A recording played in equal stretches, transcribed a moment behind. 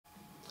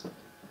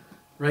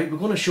Right, we're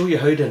going to show you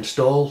how to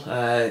install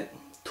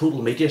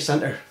Total Media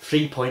Center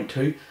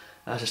 3.2.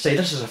 As I say,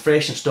 this is a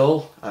fresh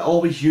install. I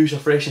always use a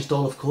fresh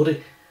install of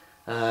Kodi.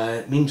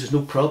 It means there's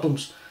no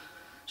problems.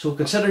 So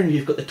considering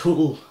you've got the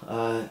Total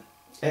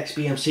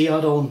XBMC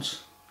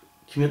add-ons,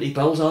 Community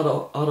Builds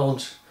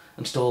add-ons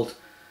installed,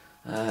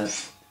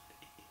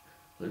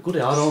 we'll go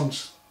to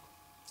add-ons.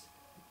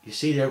 You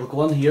see there, we'll go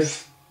on here,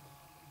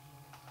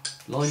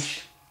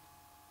 launch.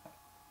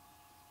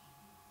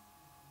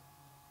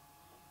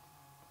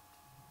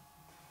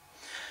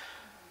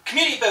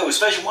 Community Builds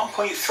version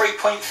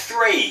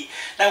 1.3.3.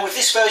 Now with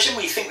this version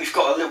we think we've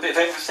got a little bit of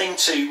everything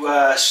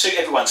to suit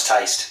everyone's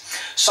taste.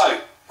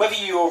 So whether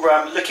you're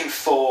looking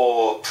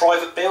for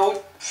private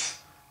build,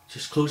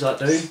 just close that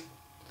down.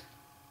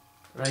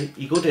 Right,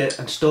 you go to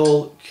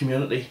install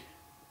Community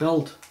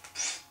Build.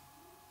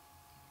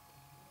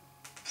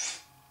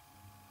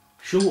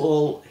 Show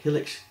all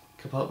Helix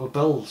compatible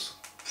builds.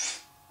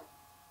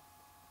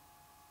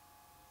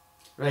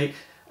 Right,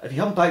 if you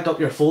haven't backed up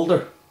your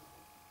folder,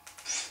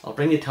 I'll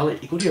bring you to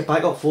it. You go to your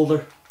backup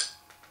folder,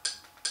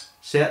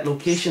 set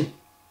location.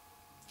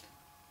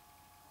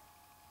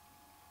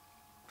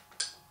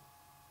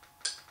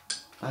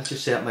 I'll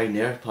just set mine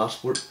there,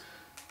 passport.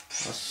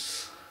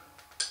 That's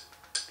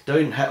down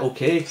and hit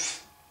OK.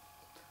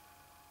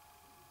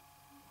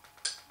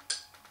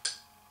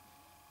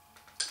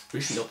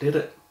 Recently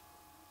updated.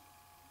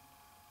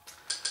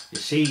 You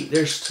see,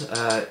 there's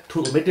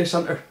Total Media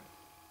Center.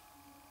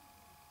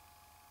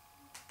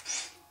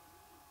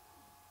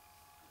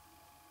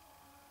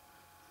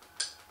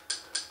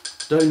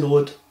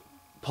 Download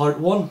part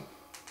 1,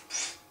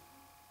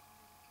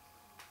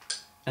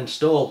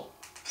 install,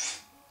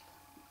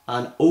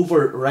 and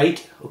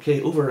overwrite.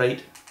 Okay,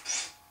 overwrite.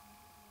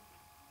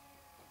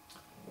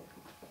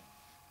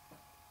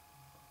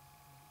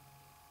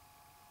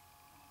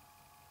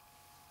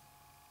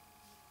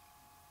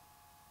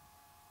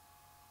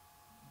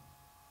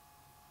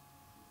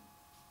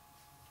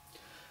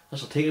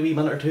 This will take a wee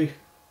minute or two.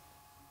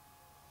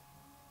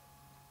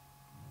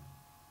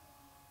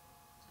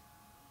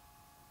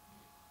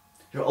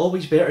 You're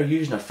always better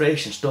using a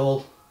fresh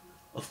install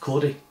of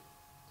Kodi.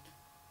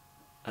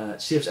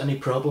 It saves any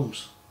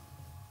problems.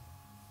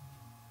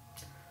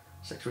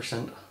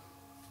 6%.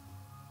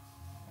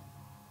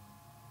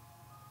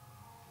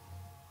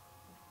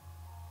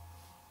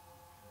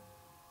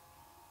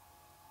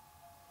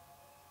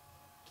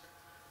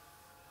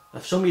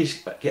 If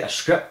somebody's get a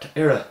script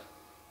error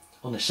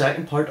on the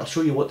second part, I'll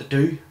show you what to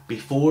do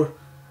before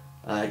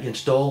you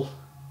install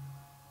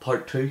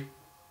part 2.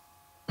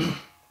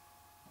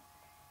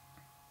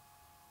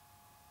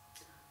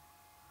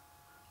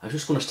 I'm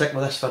just going to stick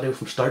with this video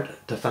from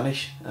start to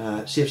finish.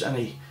 It saves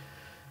any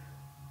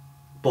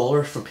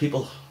bother from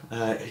people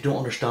who don't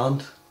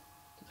understand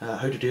how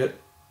to do it.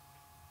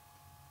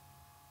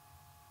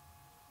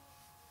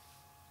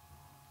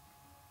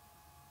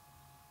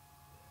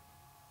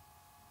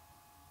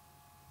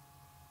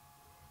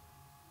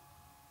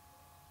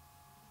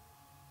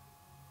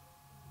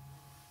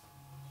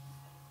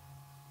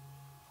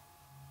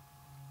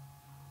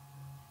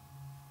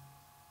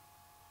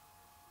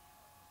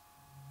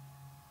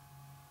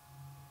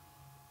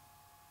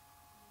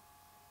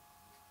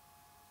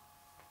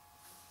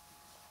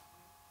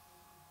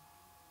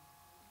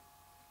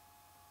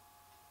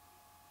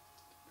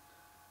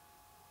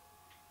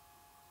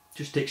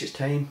 Just takes its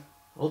time.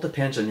 All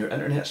depends on your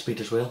internet speed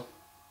as well.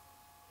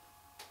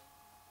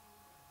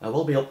 I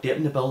will be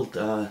updating the build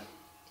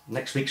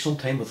next week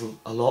sometime with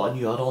a lot of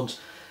new add-ons.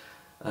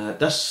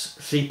 This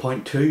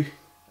 3.2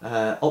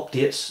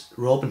 updates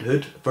Robin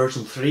Hood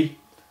version 3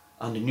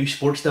 and the new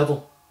Sports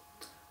Devil,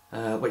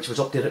 which was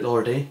updated the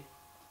other day.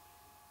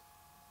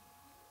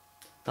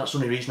 That's the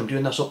only reason I'm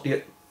doing this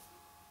update.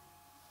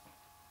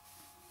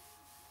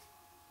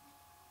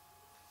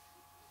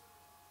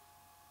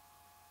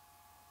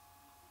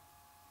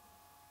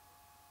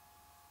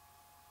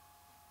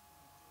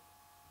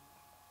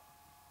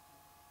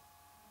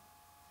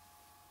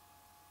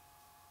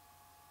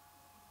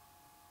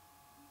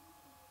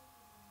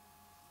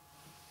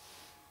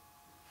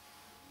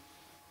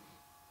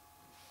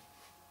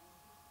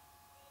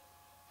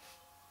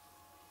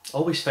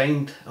 Always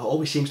find it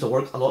always seems to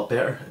work a lot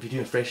better if you do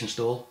a fresh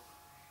install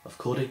of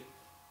Kodi.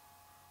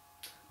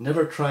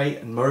 Never try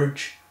and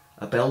merge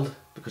a build,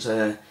 because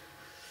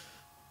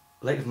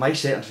like if my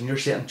settings and your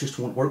settings just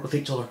won't work with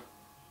each other.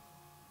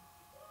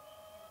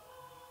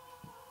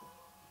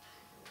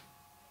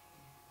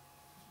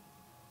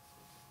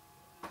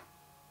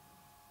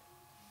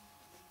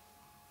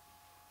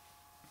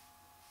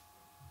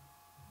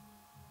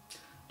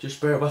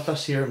 Just bear with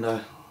us here and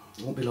it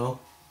won't be long.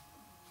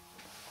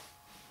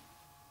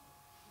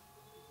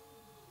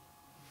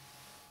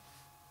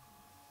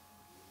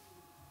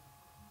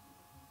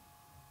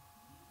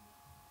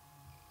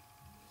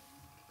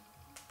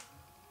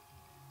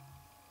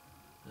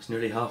 It's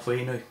nearly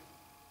halfway now.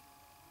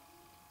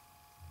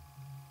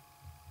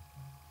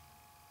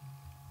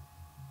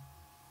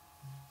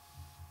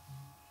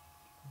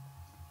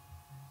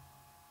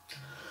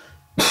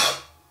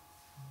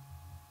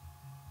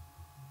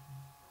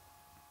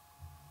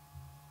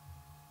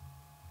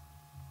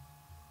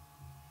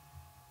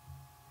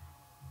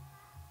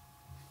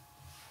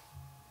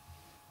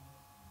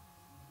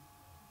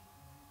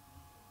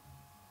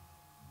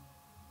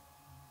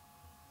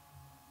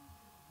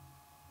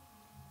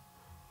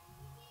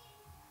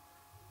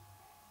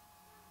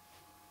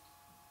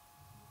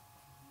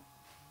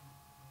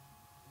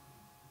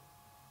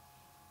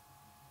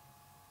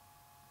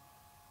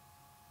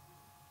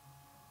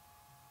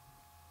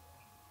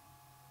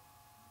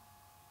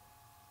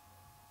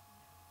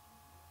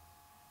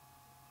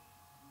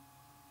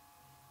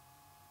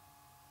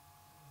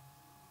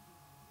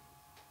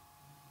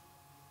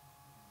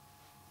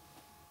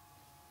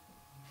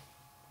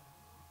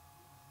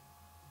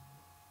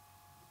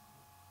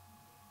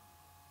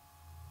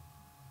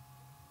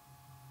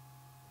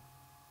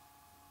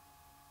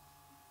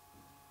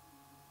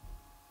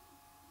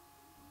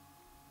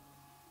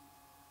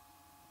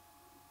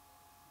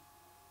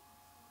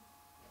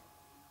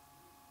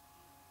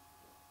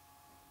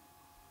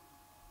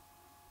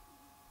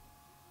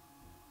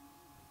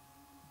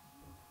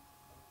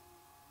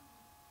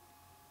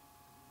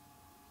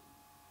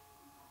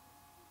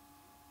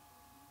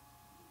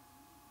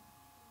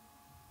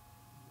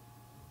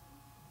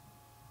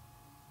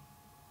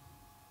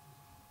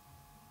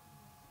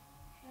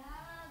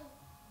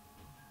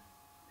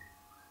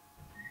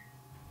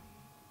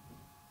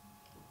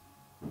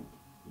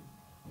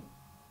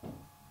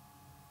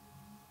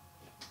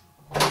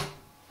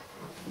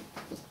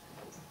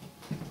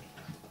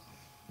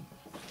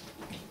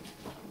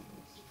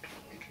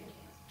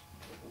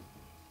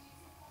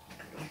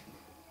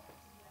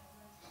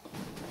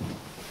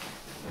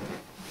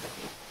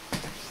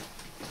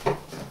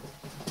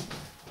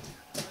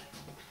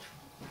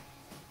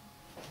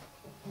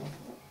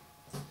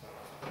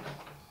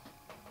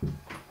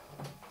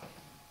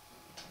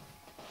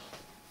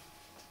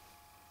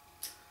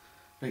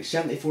 Right,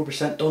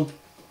 74% done.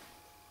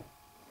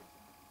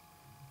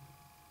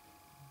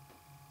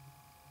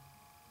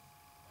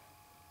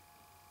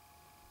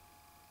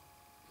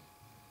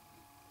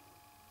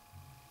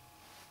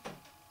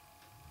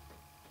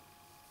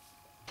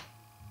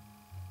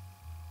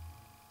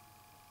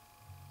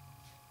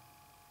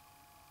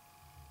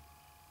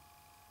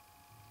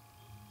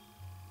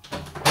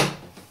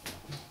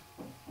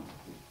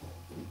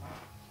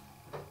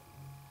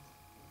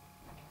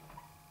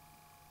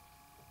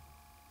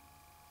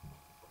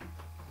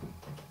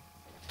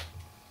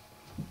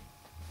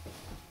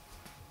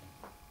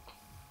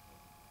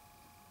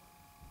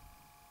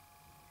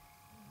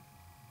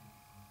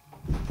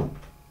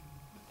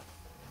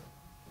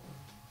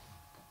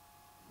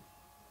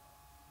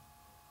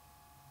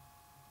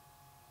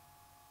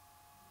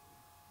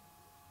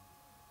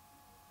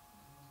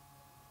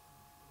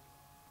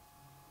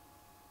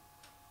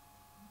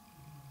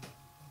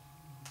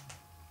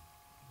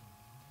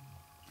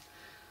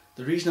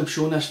 The reason I'm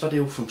showing this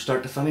video from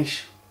start to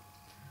finish,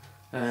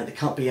 there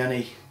can't be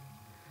any,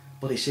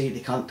 but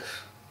they can't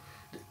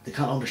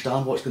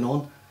understand what's going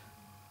on,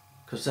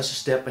 because this is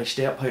step by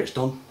step how it's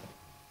done.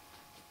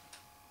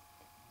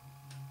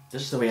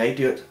 This is the way I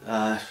do it.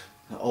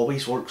 It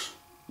always works,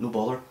 no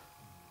bother.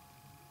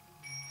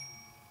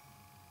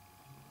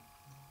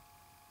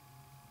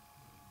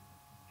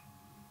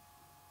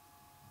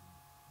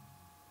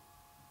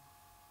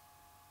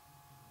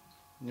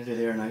 Nearly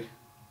there now.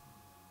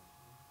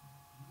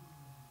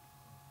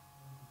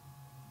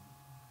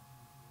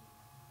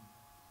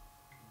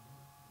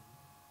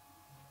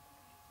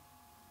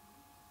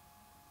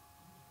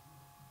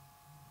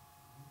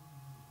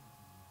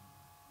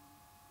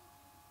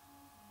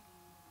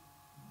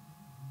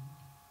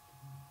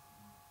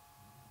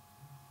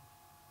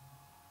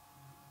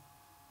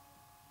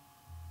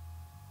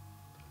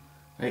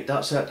 Right,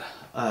 that's it.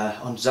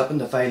 Unzipping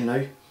the file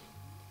now.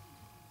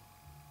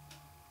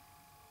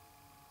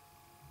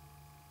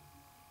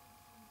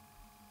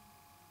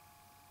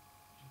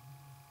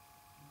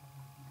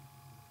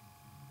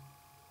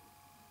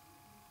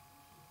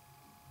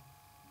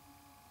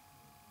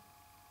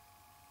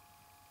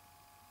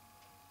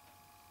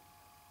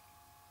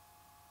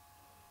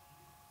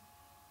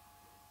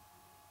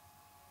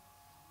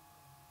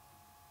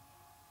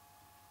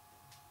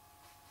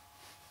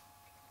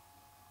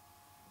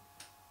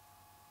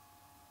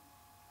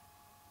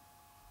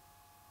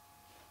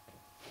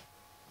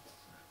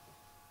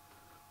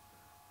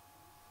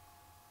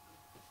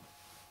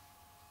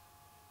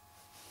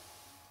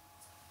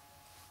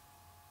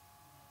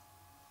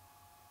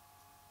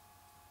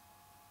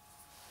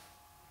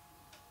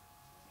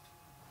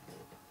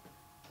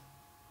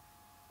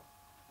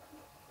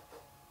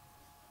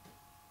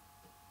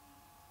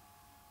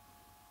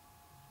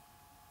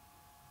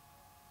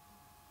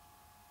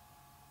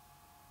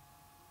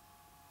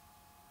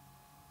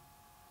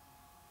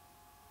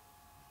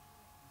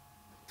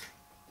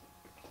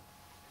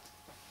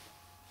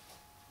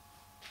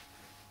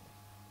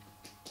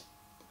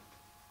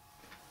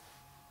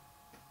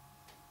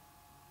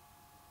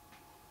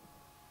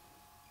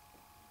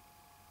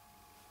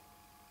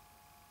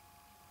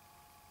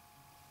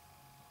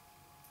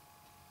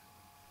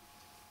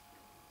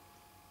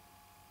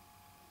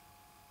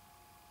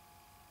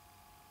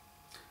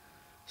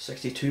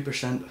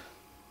 %62%.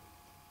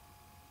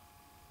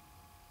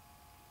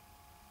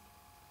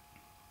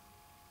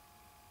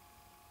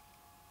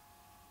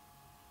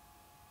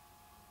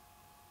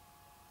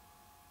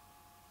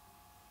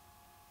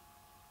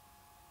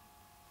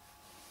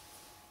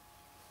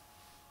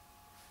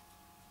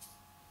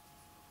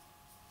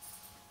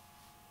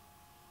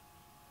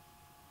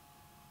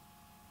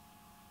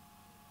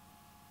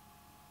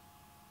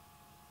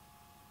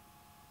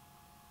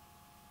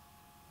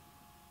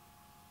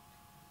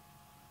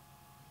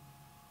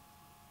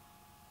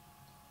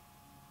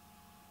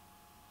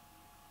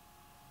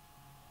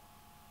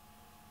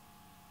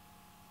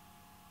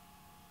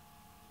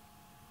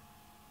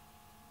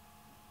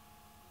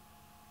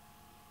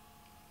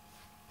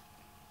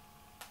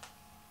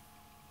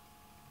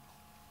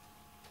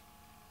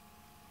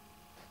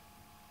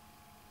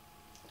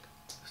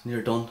 It's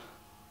near done.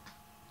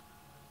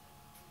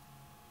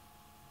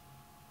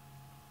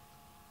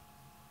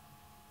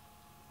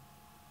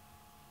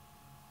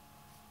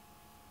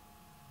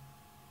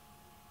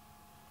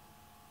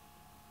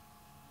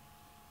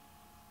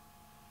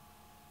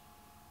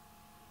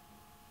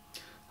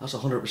 That's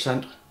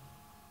 100%.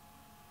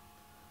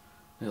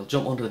 I'll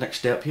jump on to the next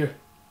step here.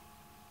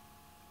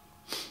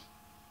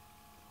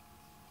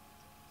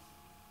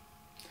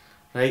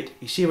 Right,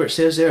 you see where it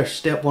says there,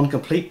 step 1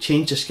 complete,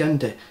 change the skin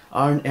to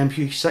Iron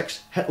MQ6,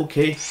 hit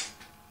OK.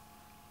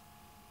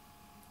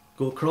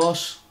 Go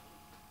across,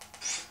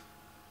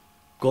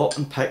 go up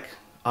and pick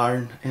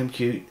Iron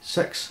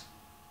MQ6,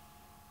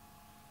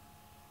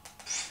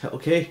 hit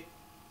OK.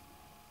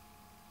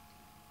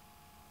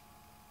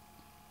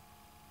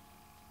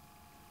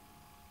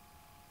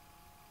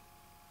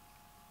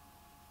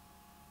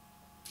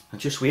 And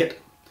just wait.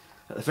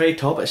 At the very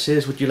top it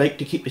says, would you like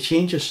to keep the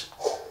changes?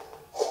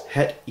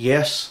 Hit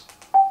yes.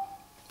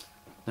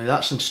 Now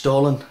that's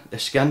installing the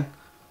skin.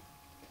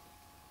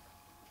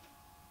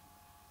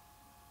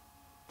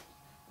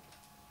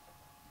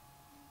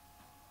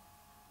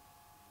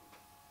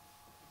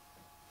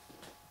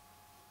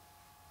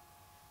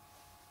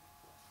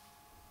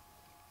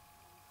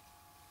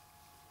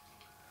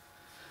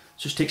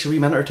 Just takes a wee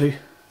minute or two.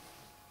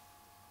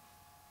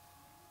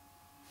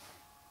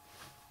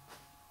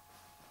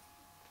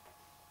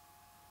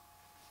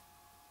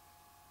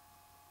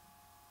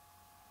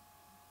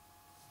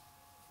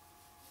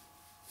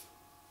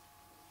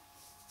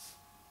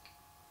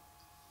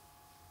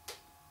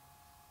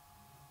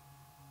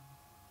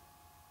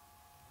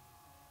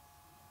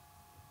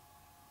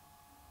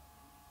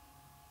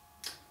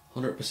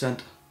 %,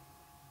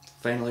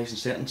 finalising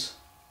settings.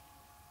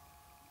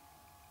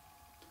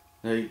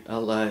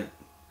 Now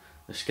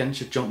the skin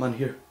should jump in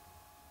here.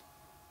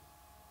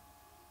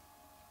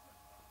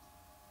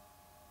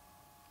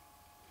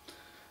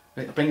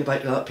 Right, I'll bring it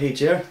back to that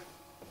page there.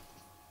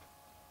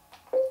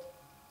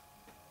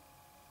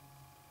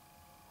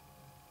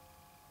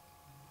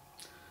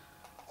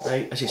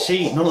 Right, as you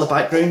see, none of the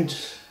background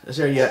is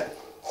there yet.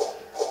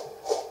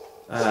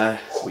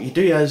 What you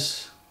do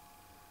is,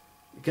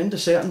 you go into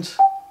settings,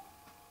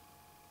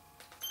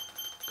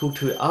 go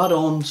to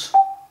add-ons,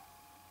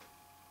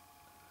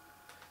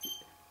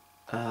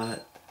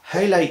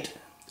 highlight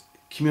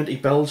community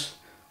builds,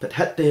 but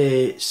hit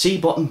the C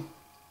button,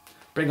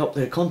 bring up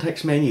the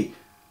context menu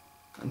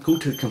and go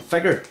to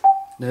configure.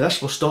 Now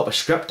this will stop a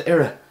script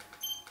error.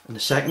 In the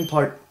second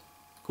part,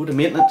 go to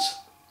maintenance,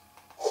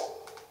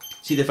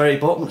 see the very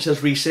bottom it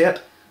says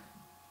reset.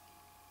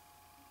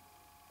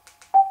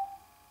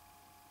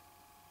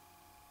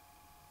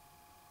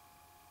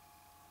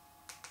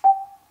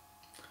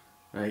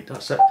 Right,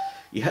 that's it.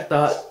 You hit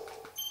that,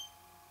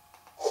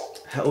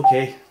 hit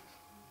OK.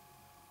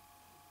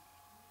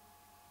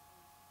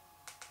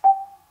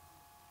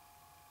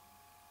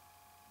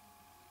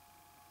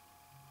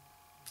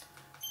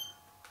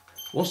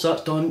 Once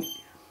that's done,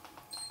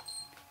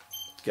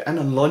 get in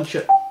and launch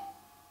it.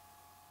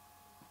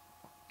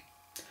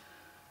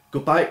 Go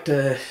back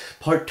to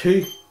part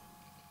 2.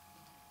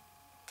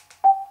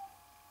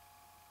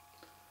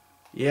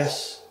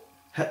 Yes,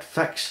 hit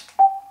fix.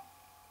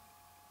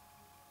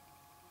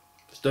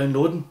 It's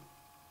downloading.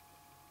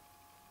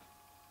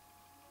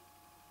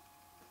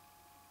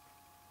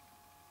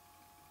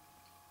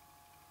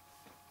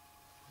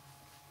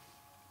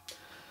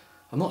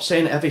 I'm not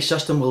saying every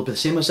system will be the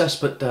same as this,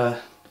 but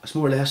it's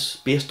more or less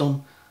based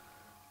on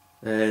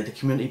the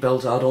community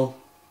builds add-on.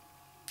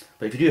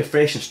 But if you do a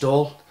fresh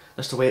install,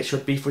 that's the way it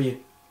should be for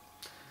you.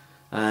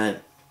 We're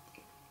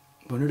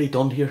nearly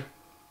done here.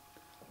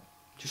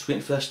 Just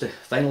waiting for this to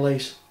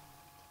finalise.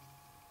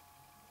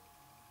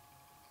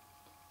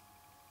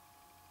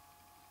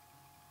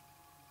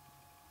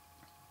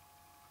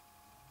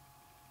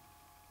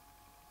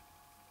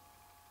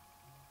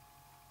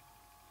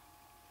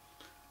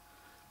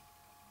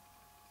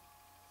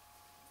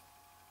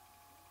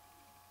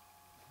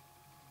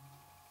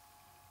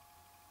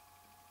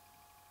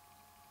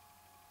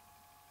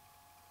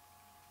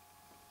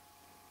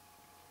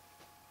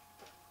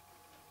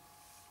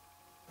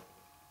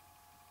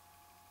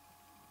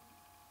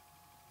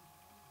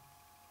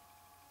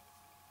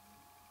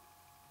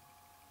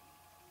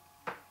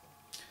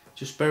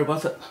 Just bear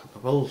with it,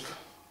 it'll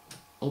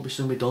be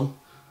soon be done.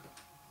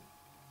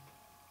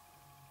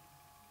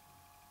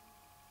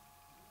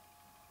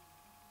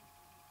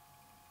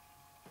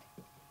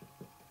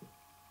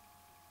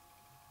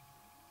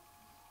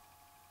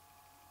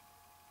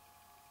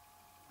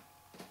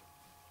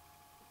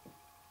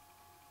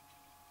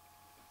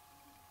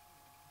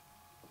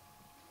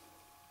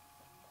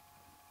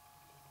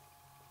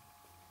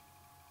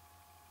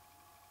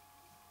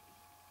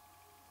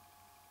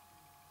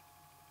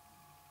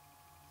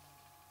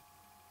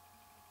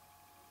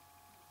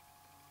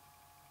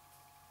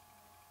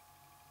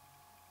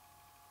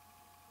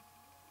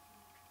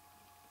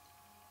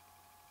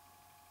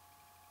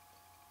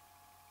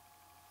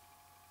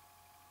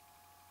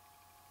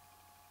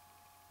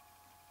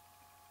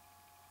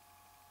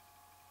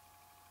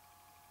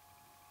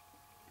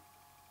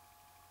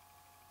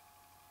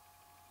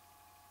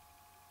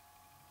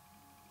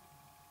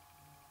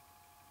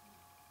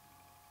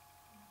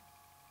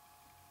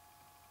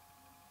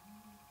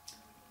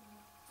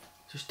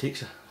 Just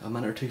takes a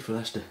minute or two for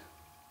this to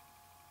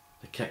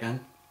kick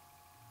in.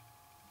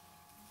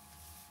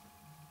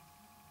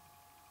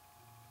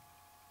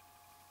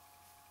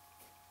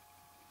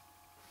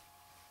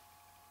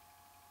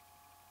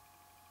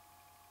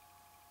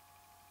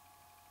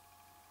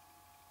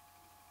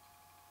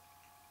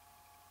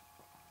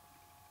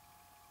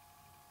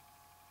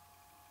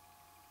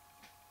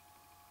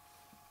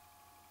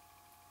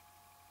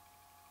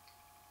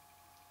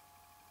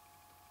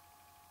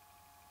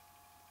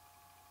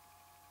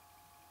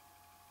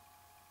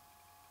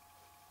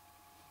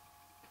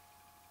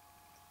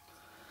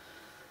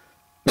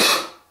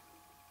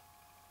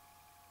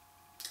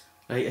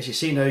 Right, as you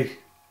see now,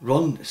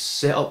 run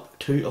setup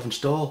 2 of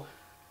install.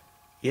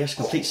 Yes,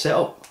 complete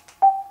setup.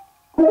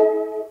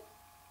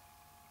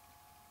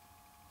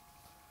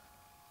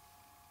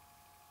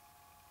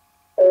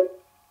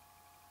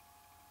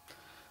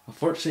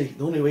 Unfortunately,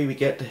 the only way we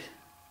get the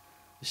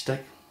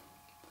stick,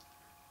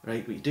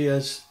 right, what you do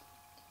is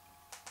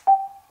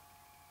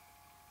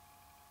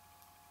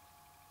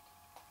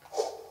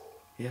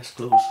yes,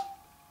 close.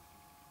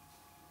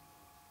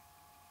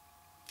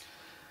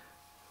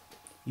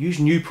 Use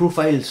new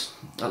profiles.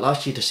 That'll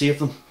ask you to save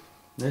them.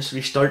 Let's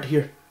restart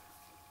here.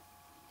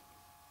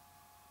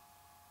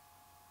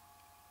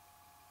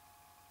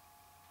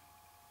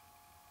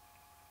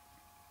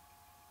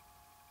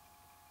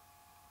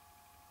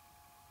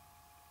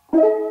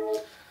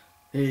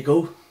 There you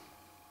go.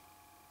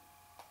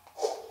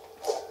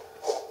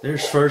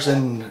 There's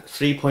version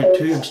 3.2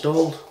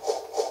 installed.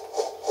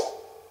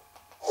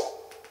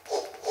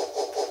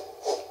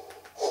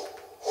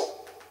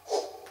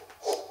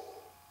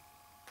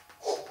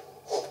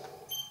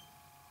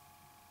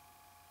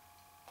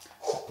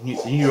 The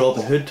new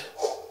Robin Hood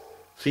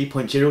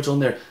 3.0 is on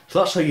there. So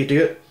that's how you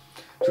do it.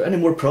 So any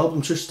more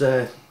problems, just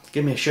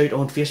give me a shout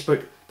on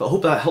Facebook. But I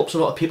hope that helps a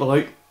lot of people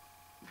out.